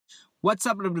What's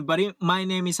up, everybody? My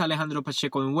name is Alejandro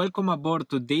Pacheco, and welcome aboard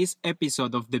to this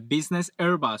episode of the Business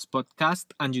Airbus podcast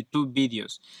and YouTube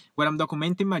videos, where I'm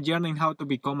documenting my journey in how to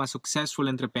become a successful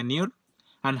entrepreneur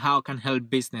and how I can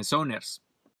help business owners.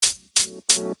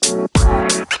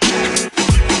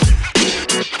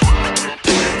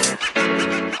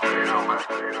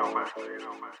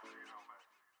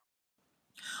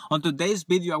 On today's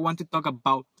video, I want to talk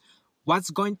about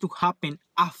what's going to happen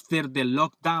after the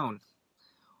lockdown.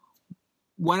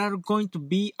 What are going to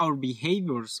be our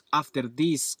behaviors after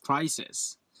this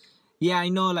crisis? Yeah, I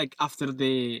know, like, after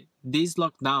this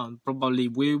lockdown, probably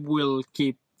we will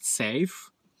keep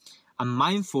safe and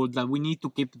mindful that we need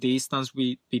to keep distance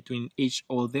between each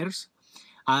others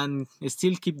and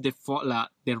still keep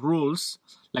the rules,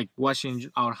 like washing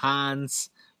our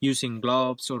hands, using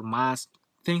gloves or masks,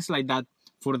 things like that,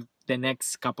 for the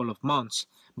next couple of months.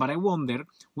 But I wonder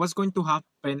what's going to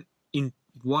happen in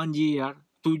 1 year,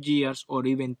 2 years, or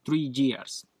even 3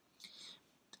 years.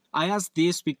 I ask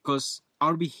this because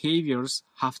our behaviors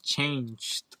have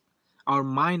changed. Our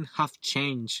mind have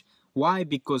changed. Why?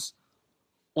 Because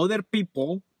other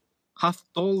people have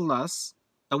told us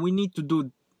that we need to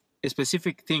do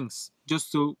specific things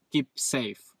just to keep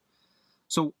safe.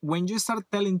 So when you start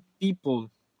telling people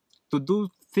to do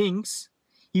things,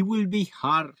 it will be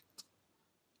hard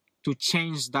to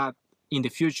change that in the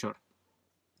future.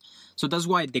 So that's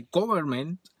why the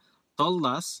government told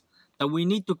us that we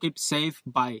need to keep safe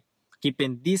by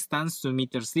keeping distance, 2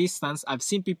 meters distance. I've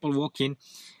seen people walking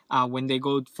when they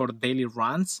go for daily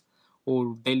runs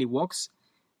or daily walks.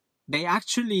 They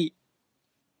actually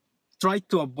try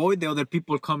to avoid the other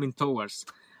people coming towards.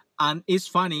 And it's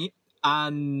funny,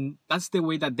 and that's the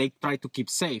way that they try to keep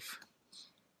safe.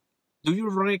 Do you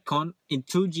reckon in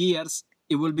 2 years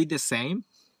it will be the same?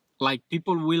 Like,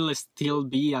 people will still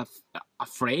be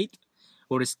afraid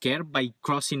or scared by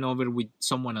crossing over with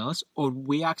someone else, or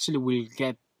we actually will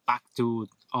get back to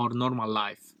our normal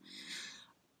life?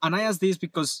 And I ask this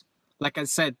because, like I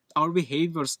said, our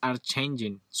behaviors are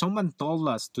changing. Someone told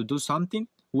us to do something,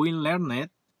 we learn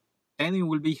it, then it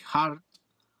will be hard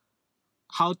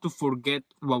how to forget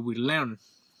what we learn.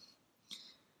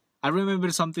 I remember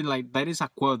something like, there is a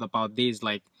quote about this,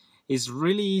 like, it's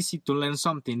really easy to learn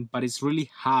something, but it's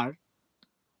really hard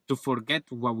to forget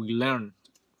what we learn.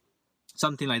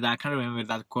 Something like that. I can't remember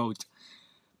that quote.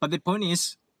 But the point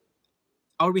is,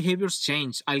 our behaviors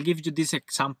change. I'll give you this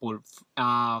example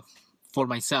for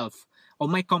myself. On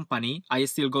my company, I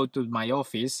still go to my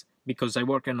office because I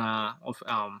work on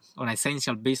an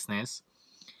essential business.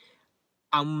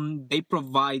 They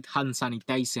provide hand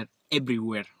sanitizer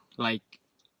everywhere. Like,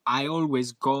 I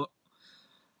always go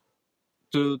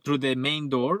through the main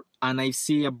door and I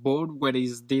see a board where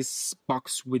is this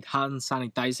box with hand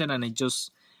sanitizer, and I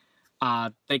just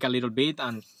take a little bit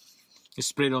and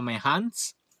spray it on my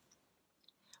hands.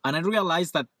 And I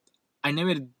realized that I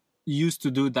never used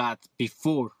to do that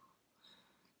before.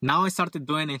 Now I started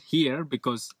doing it here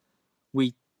because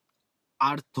we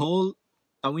are told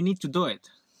that we need to do it.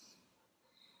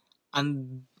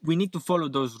 And we need to follow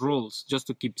those rules just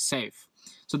to keep safe.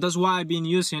 So that's why I've been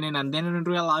using it. And then I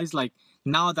realized, like,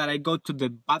 now that I go to the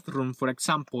bathroom, for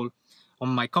example, on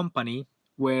my company,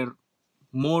 where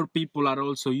more people are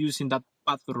also using that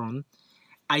bathroom,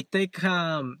 I take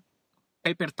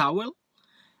paper towel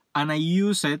and I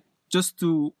use it just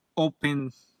to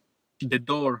open the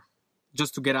door,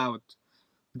 just to get out.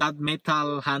 That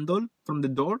metal handle from the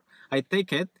door, I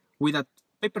take it with a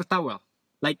paper towel.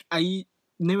 Like, I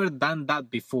never done that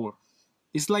before.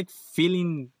 It's like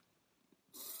feeling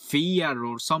fear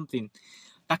or something.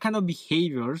 That kind of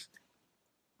behaviors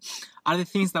are the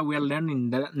things that we are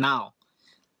learning now.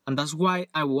 And that's why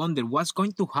I wonder what's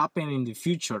going to happen in the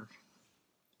future.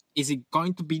 Is it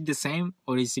going to be the same,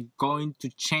 or is it going to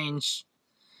change,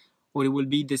 or it will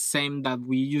be the same that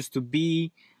we used to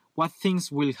be? What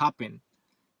things will happen?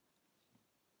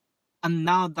 And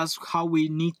now that's how we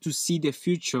need to see the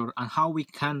future and how we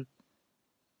can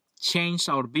change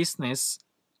our business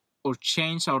or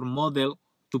change our model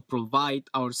to provide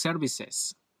our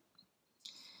services.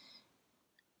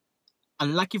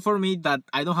 Unlucky for me that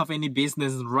I don't have any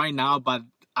business right now, but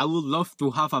I would love to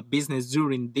have a business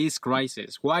during this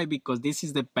crisis. Why? Because this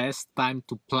is the best time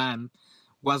to plan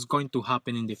what's going to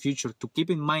happen in the future, to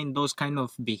keep in mind those kind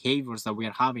of behaviors that we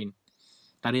are having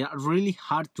that are really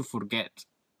hard to forget.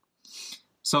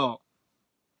 So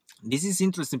this is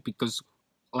interesting because,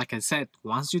 like I said,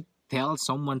 once you tell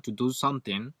someone to do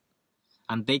something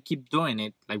and they keep doing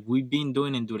it, like we've been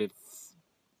doing it during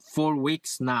 4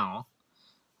 weeks now,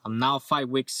 and now 5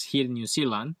 weeks here in New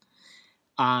Zealand,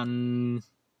 and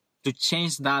to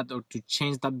change that or to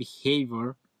change that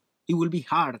behavior it will be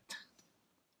hard.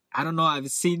 I don't know,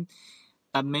 I've seen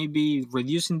that maybe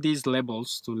reducing these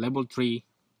levels to level 3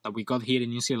 that we got here in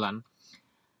New Zealand,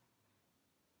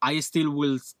 I still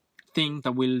will think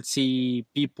that we'll see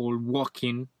people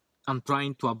walking and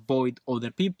trying to avoid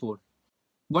other people.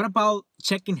 What about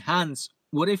checking hands?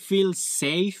 Would I feel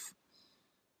safe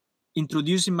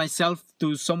introducing myself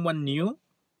to someone new?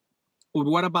 Or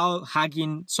what about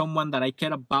hugging someone that I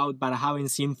care about but I haven't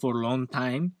seen for a long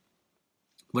time?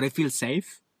 Would I feel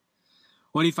safe?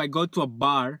 Or if I go to a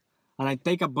bar and I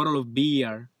take a bottle of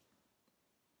beer,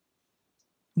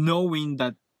 knowing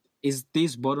that is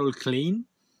this bottle clean?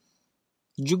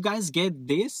 You guys get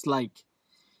this? Like,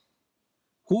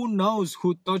 who knows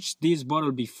who touched this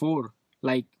bottle before?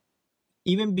 Like,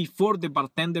 even before the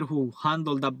bartender who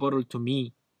handled that bottle to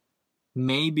me.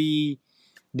 Maybe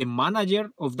the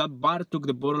manager of that bar took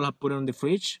the bottle and put it on the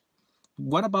fridge.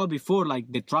 What about before,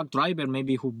 like the truck driver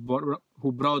maybe who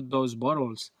brought those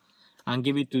bottles and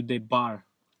give it to the bar?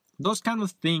 Those kind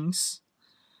of things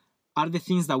are the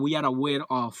things that we are aware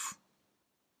of,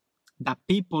 that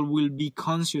people will be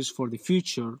conscious for the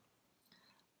future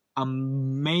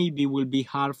and maybe will be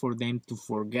hard for them to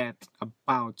forget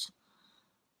about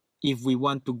if we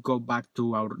want to go back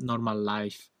to our normal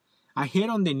life. I heard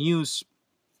on the news,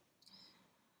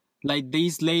 like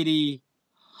this lady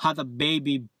had a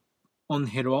baby on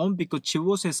her own because she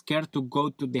was scared to go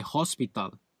to the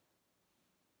hospital.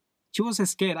 She was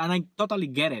scared, and I totally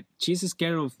get it. She's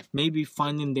scared of maybe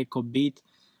finding the COVID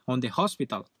on the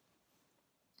hospital.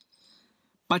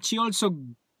 But she also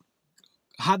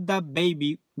had that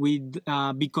baby with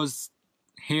because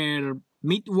her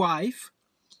midwife,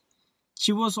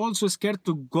 she was also scared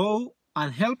to go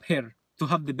and help her to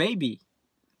have the baby.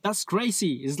 That's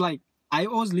crazy. It's like, I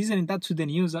was listening that to the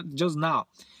news just now,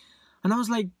 and I was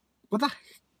like, what the,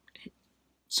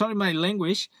 sorry my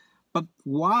language, but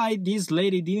why this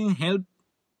lady didn't help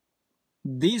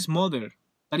this mother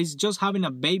that is just having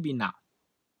a baby now?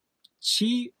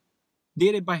 She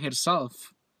did it by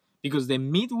herself because the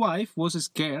midwife was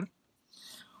scared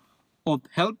of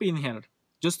helping her,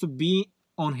 just to be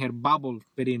on her bubble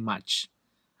very much.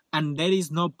 And there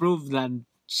is no proof that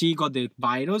she got the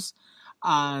virus,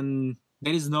 and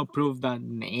there is no proof that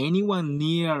anyone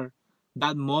near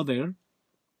that mother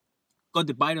got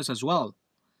the virus as well.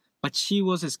 But she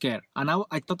was scared, and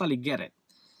I totally get it.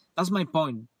 That's my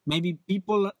point. Maybe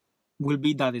people will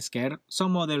be that scared.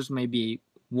 Some others maybe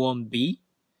won't be.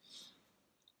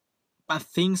 But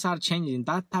things are changing.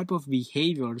 That type of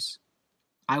behaviors,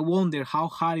 I wonder how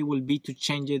hard it will be to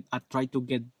change it and try to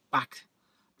get back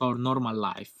to our normal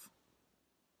life.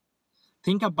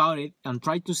 Think about it and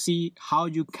try to see how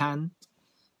you can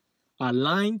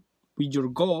align with your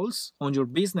goals on your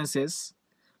businesses,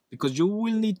 because you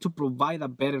will need to provide a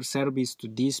better service to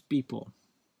these people,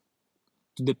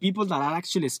 to the people that are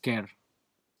actually scared.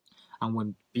 And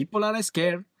when people are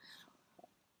scared,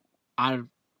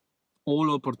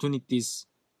 all opportunities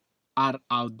are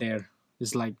out there.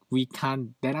 It's like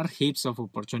there are heaps of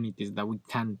opportunities that we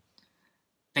can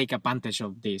take advantage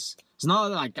of this. It's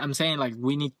not like I'm saying like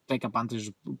we need to take advantage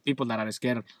of people that are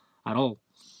scared at all.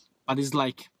 But it's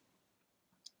like,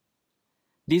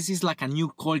 this is like a new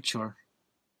culture.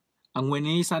 And when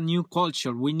it is a new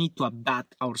culture, we need to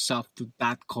adapt ourselves to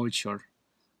that culture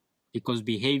because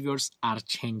behaviors are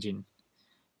changing.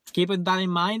 Keeping that in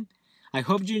mind, I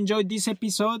hope you enjoyed this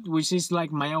episode, which is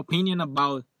like my opinion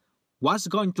about what's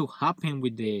going to happen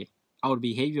with our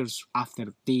behaviors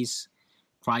after this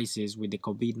crisis with the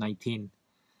COVID-19.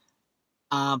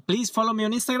 Please follow me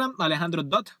on Instagram,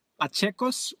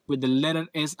 Alejandro.Pachecos, with the letter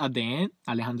S at the end,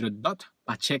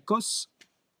 Alejandro.Pachecos.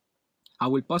 I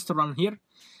will post around here.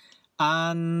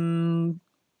 And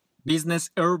Business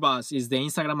Airbus is the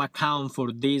Instagram account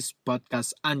for this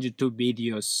podcast and YouTube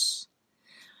videos.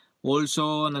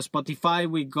 Also on Spotify,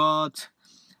 we got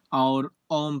our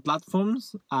own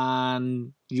platforms,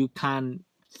 and you can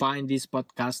find this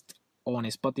podcast on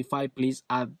Spotify. Please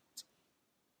add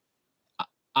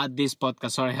this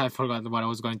podcast. Sorry, I forgot what I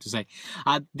was going to say.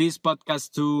 Add this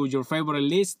podcast to your favorite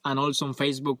list, and also on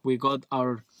Facebook, we got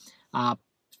our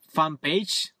fan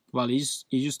page. Well, it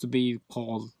used to be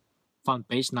called fan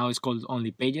page. Now it's called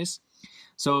only pages.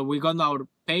 So we got our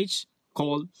page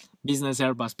called Business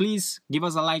Airbus. Please give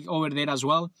us a like over there as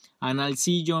well. And I'll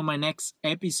see you on my next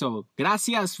episode.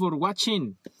 Gracias for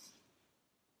watching.